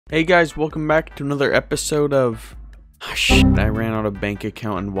Hey guys, welcome back to another episode of I ran out of bank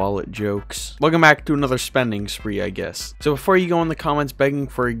account and wallet jokes. Welcome back to another spending spree, I guess. So before you go in the comments begging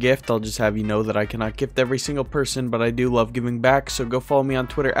for a gift, I'll just have you know that I cannot gift every single person, but I do love giving back, so go follow me on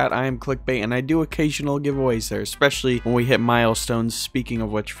Twitter at iAmClickBait, and I do occasional giveaways there, especially when we hit milestones, speaking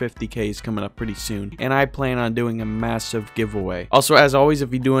of which 50k is coming up pretty soon, and I plan on doing a massive giveaway. Also, as always,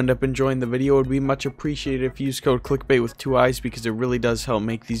 if you do end up enjoying the video, it would be much appreciated if you use code ClickBait with 2 eyes, because it really does help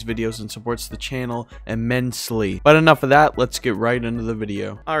make these videos and supports the channel immensely. But enough of that, let's get right into the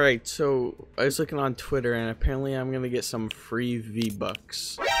video. Alright, so I was looking on Twitter and apparently I'm gonna get some free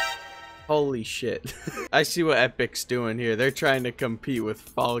V-Bucks. Holy shit. I see what Epic's doing here. They're trying to compete with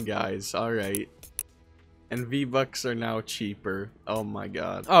Fall Guys. Alright. And V-Bucks are now cheaper. Oh my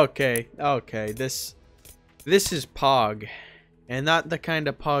god. Okay. This is Pog. And not the kind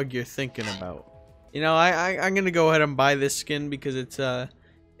of Pog you're thinking about. You know, I'm gonna go ahead and buy this skin because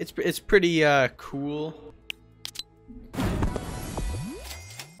it's pretty cool.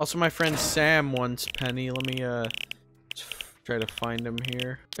 Also, my friend Sam wants Penny. Let me try to find him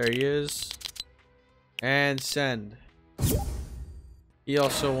here. There he is. And send. He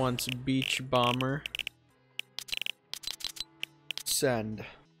also wants Beach Bomber. Send.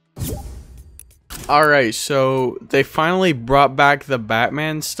 Alright, so they finally brought back the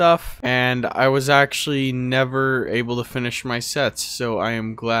Batman stuff, and I was actually never able to finish my sets, so I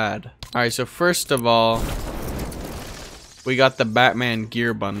am glad. Alright, so first of all, we got the Batman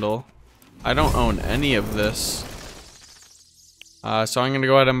gear bundle. I don't own any of this. So I'm gonna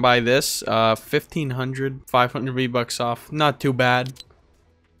go ahead and buy this. 1500, 500 V-Bucks off. Not too bad.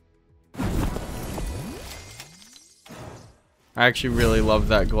 I actually really love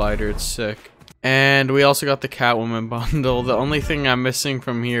that glider. It's sick. And we also got the Catwoman bundle. The only thing I'm missing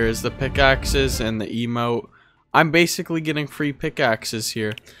from here is the pickaxes and the emote. I'm basically getting free pickaxes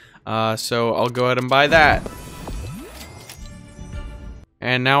here. So I'll go ahead and buy that.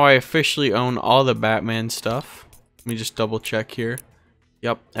 And now I officially own all the Batman stuff. Let me just double check here.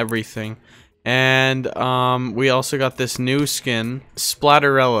 Yep, everything. And we also got this new skin,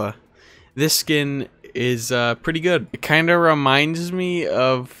 Splatterella. This skin is pretty good. It kind of reminds me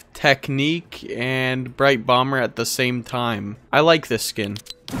of Technique and Bright Bomber at the same time. I like this skin.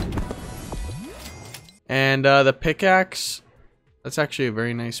 And the pickaxe, that's actually a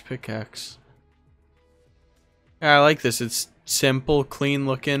very nice pickaxe. Yeah, I like this. It's simple, clean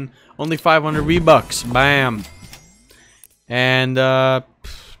looking, only 500 V-Bucks. Bam. And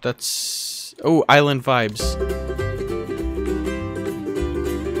that's Island Vibes.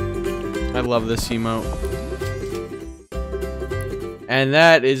 I love this emote. And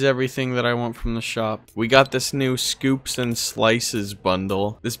that is everything that I want from the shop. We got this new Scoops and Slices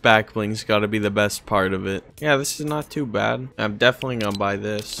bundle. This back bling's gotta be the best part of it. Yeah, this is not too bad. I'm definitely gonna buy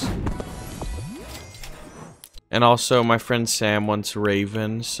this. And also, my friend Sam wants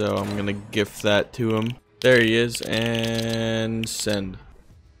Raven, so I'm gonna gift that to him. There he is, and send.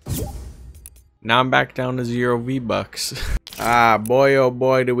 Now I'm back down to 0 V-Bucks. Ah, boy, oh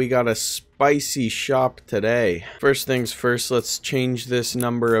boy, do we got a spicy shop today. First things first, let's change this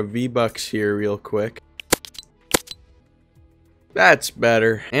number of V-Bucks here real quick. That's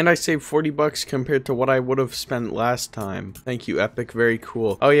better. And I saved 40 bucks compared to what I would have spent last time. Thank you, Epic. Very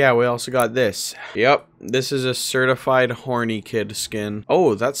cool. Oh yeah, we also got this. Yep, this is a certified horny kid skin.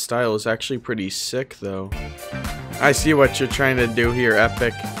 Oh, that style is actually pretty sick though. I see what you're trying to do here,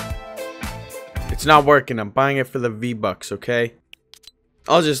 Epic. It's not working. I'm buying it for the V-Bucks, okay?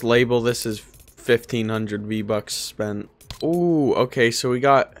 I'll just label this as 1500 V-Bucks spent. Ooh, okay, so we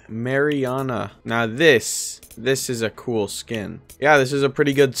got Mariana. Now this is a cool skin. Yeah, this is a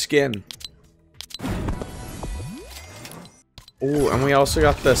pretty good skin. Ooh, and we also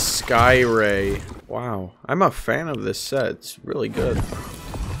got the Sky Ray. Wow, I'm a fan of this set. It's really good.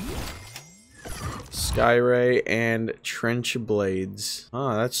 Sky Ray and Trench Blades.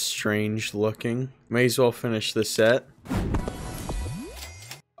 Oh, that's strange looking. May as well finish the set.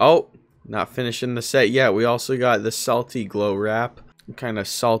 Oh, not finishing the set yet. We also got the Salty Glow Wrap. I'm kind of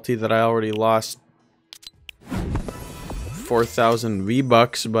salty that I already lost 4,000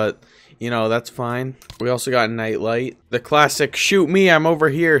 V-Bucks, but you know, that's fine. We also got Nightlight. The classic Shoot Me, I'm Over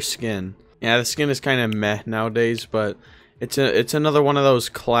Here skin. Yeah, the skin is kind of meh nowadays, but it's another one of those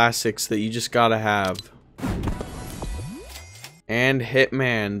classics that you just gotta have. And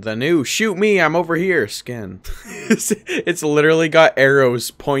Hitman, the new Shoot Me, I'm Over Here skin. It's literally got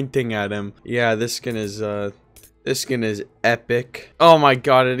arrows pointing at him. Yeah, this skin is epic. Oh my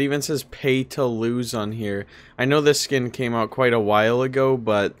god, it even says pay to lose on here. I know this skin came out quite a while ago,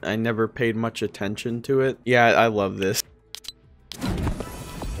 but I never paid much attention to it. Yeah, I love this.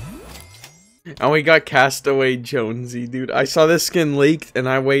 And we got Castaway Jonesy, dude. I saw this skin leaked and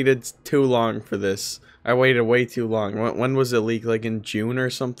I waited too long for this. I waited way too long. When was it leaked? Like in June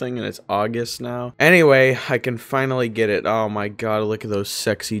or something? And it's August now. Anyway, I can finally get it. Oh my god, look at those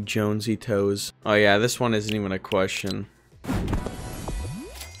sexy Jonesy toes. Oh yeah, this one isn't even a question.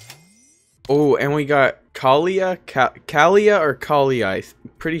 Oh, and we got Kalia? Kalia or Kalia?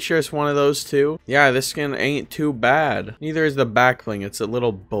 Pretty sure it's one of those two. Yeah, this skin ain't too bad. Neither is the back bling. It's a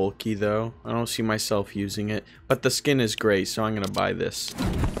little bulky though. I don't see myself using it. But the skin is great, so I'm gonna buy this.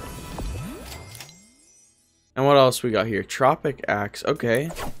 And what else we got here? Tropic Axe. Okay.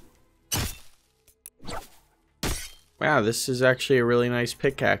 Wow, this is actually a really nice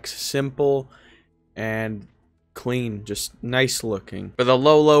pickaxe. Simple and clean. Just nice looking. For the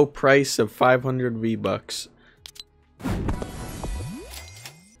low price of 500 V-Bucks.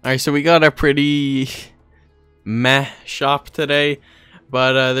 Alright, so we got a pretty meh shop today.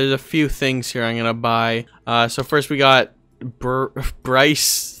 But there's a few things here I'm going to buy. So first we got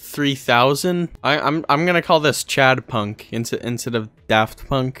Bryce 3000. I'm gonna call this Chad Punk instead of Daft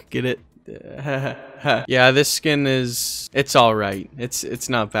Punk. Get it? Yeah, this skin it's all right. It's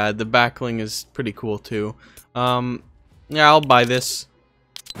not bad. The backling is pretty cool too. Yeah, I'll buy this.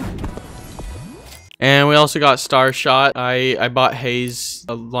 And we also got Starshot. I bought Haze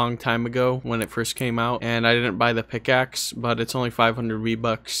a long time ago when it first came out, and I didn't buy the pickaxe, but it's only 500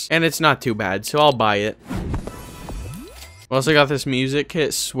 V-Bucks, and it's not too bad, so I'll buy it. We also got this music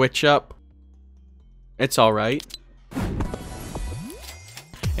kit, Switch Up. It's alright.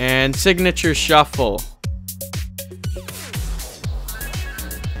 And Signature Shuffle.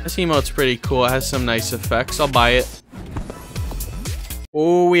 This emote's pretty cool. It has some nice effects. I'll buy it.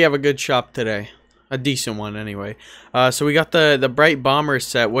 Oh, we have a good shop today. A decent one, anyway. So we got the Bright Bomber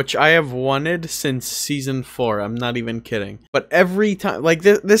set, which I have wanted since Season 4. I'm not even kidding. But every time, like,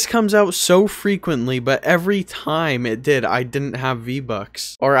 this comes out so frequently, but every time it did, I didn't have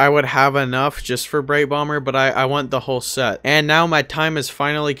V-Bucks. Or I would have enough just for Bright Bomber, but I want the whole set. And now my time has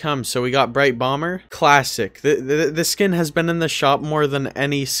finally come, so we got Bright Bomber. Classic. The skin has been in the shop more than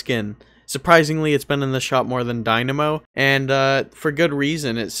any skin. Surprisingly, it's been in the shop more than Dynamo, and for good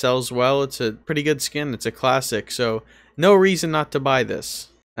reason. It sells well. It's a pretty good skin. It's a classic, so no reason not to buy this.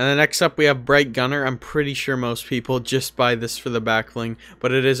 And then next up, we have Bright Gunner. I'm pretty sure most people just buy this for the backling,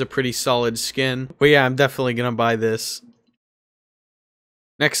 but it is a pretty solid skin. But yeah, I'm definitely gonna buy this.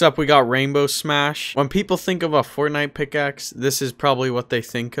 Next up, we got Rainbow Smash. When people think of a Fortnite pickaxe, this is probably what they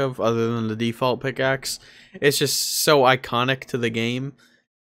think of, other than the default pickaxe. It's just so iconic to the game.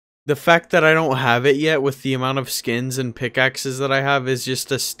 The fact that I don't have it yet with the amount of skins and pickaxes that I have is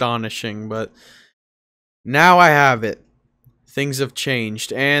just astonishing, but now I have it. Things have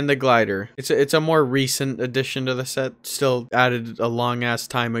changed. And the glider. It's a more recent addition to the set, still added a long ass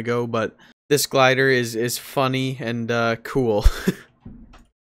time ago, but this glider is funny and cool.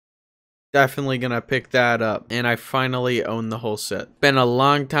 Definitely gonna pick that up, and I finally own the whole set. Been a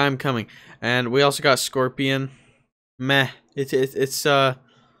long time coming. And we also got Scorpion. Meh.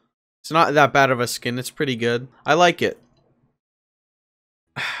 It's not that bad of a skin. It's pretty good. I like it.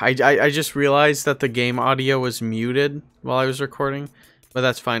 I just realized that the game audio was muted while I was recording, but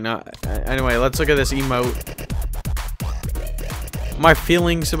that's fine. Anyway, let's look at this emote. My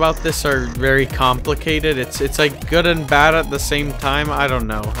feelings about this are very complicated. It's like good and bad at the same time. I don't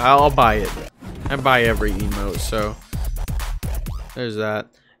know. I'll buy it. I buy every emote, so there's that.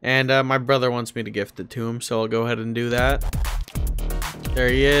 And my brother wants me to gift it to him, so I'll go ahead and do that. There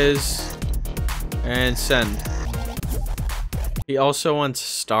he is. And send. He also wants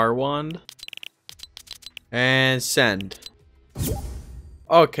Star Wand. And send.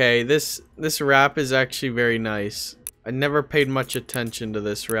 Okay, this wrap is actually very nice. I never paid much attention to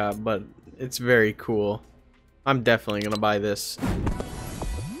this wrap, but it's very cool. I'm definitely gonna buy this.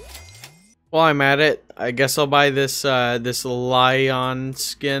 While I'm at it, I guess I'll buy this this Lion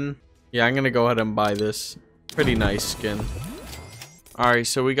skin. Yeah, I'm gonna go ahead and buy this. Pretty nice skin. Alright,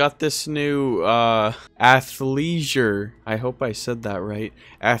 so we got this new Athleisure. I hope I said that right.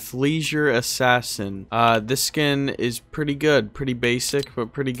 Athleisure Assassin. This skin is pretty good. Pretty basic,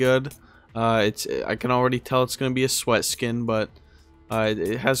 but pretty good. I can already tell it's going to be a sweat skin, but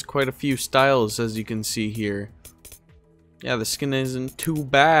it has quite a few styles, as you can see here. Yeah, the skin isn't too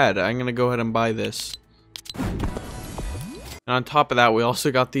bad. I'm going to go ahead and buy this. And on top of that, we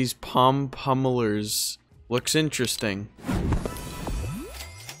also got these palm pummelers. Looks interesting.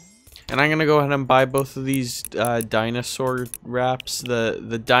 And I'm gonna go ahead and buy both of these dinosaur wraps,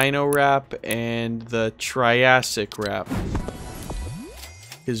 the Dino wrap and the Triassic wrap.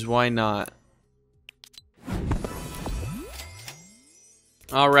 Because why not?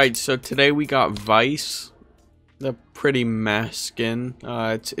 Alright, so today we got Vice. The pretty meh skin.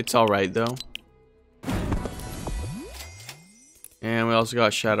 It's alright though. And we also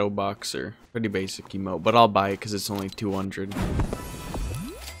got Shadow Boxer. Pretty basic emote, but I'll buy it because it's only 200.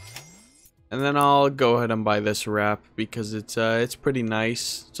 And then I'll go ahead and buy this wrap because it's pretty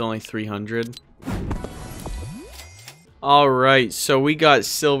nice. It's only 300. Alright, so we got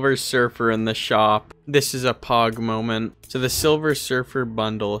Silver Surfer in the shop. This is a pog moment. So the Silver Surfer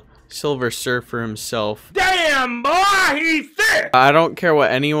bundle. Silver Surfer himself. Damn, boy, he's thick! I don't care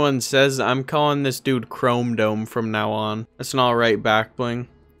what anyone says. I'm calling this dude Chrome Dome from now on. That's an alright back bling.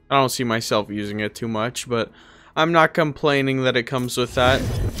 I don't see myself using it too much, but I'm not complaining that it comes with that.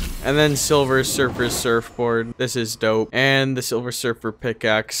 And then Silver Surfer surfboard. This is dope. And the Silver Surfer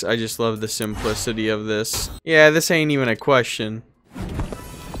pickaxe. I just love the simplicity of this. Yeah, this ain't even a question.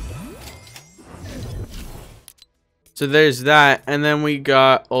 So there's that. And then we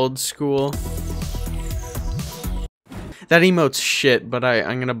got Old School. That emote's shit, but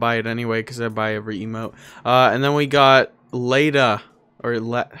I'm gonna buy it anyway because I buy every emote. And then we got Leda. Or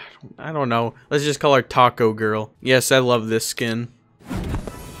I don't know. Let's just call her Taco Girl. Yes, I love this skin.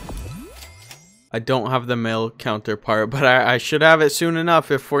 I don't have the male counterpart, but I should have it soon enough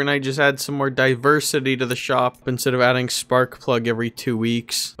if Fortnite just adds some more diversity to the shop instead of adding Sparkplug every 2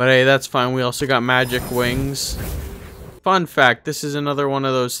 weeks. But hey, that's fine. We also got Magic Wings. Fun fact, this is another one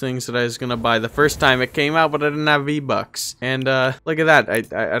of those things that I was gonna buy the first time it came out, but I didn't have V-Bucks. And look at that.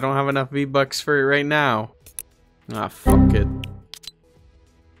 I don't have enough V-Bucks for it right now. Ah, fuck it.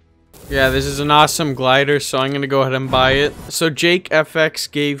 Yeah, this is an awesome glider, so I'm gonna go ahead and buy it. So Jake FX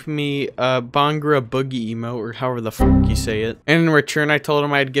gave me a Bangra Boogie emote, or however the fuck you say it. And in return, I told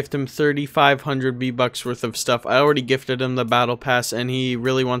him I'd gift him 3,500 V-Bucks worth of stuff. I already gifted him the Battle Pass, and he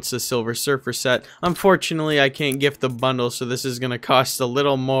really wants the Silver Surfer set. Unfortunately, I can't gift the bundle, so this is gonna cost a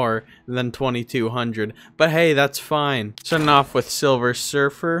little more than 2,200. But hey, that's fine. Starting off with Silver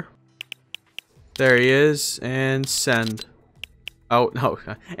Surfer. There he is, and send. Oh, no.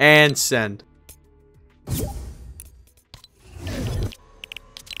 And send.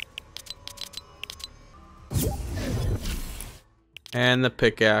 And the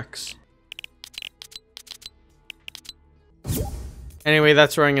pickaxe. Anyway,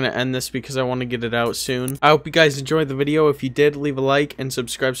 that's where I'm going to end this because I want to get it out soon. I hope you guys enjoyed the video. If you did, leave a like and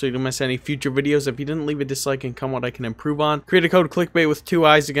subscribe so you don't miss any future videos. If you didn't, leave a dislike and comment what I can improve on. Create a code clickbait with 2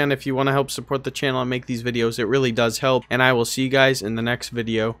 eyes again if you want to help support the channel and make these videos. It really does help. And I will see you guys in the next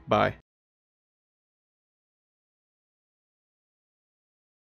video. Bye.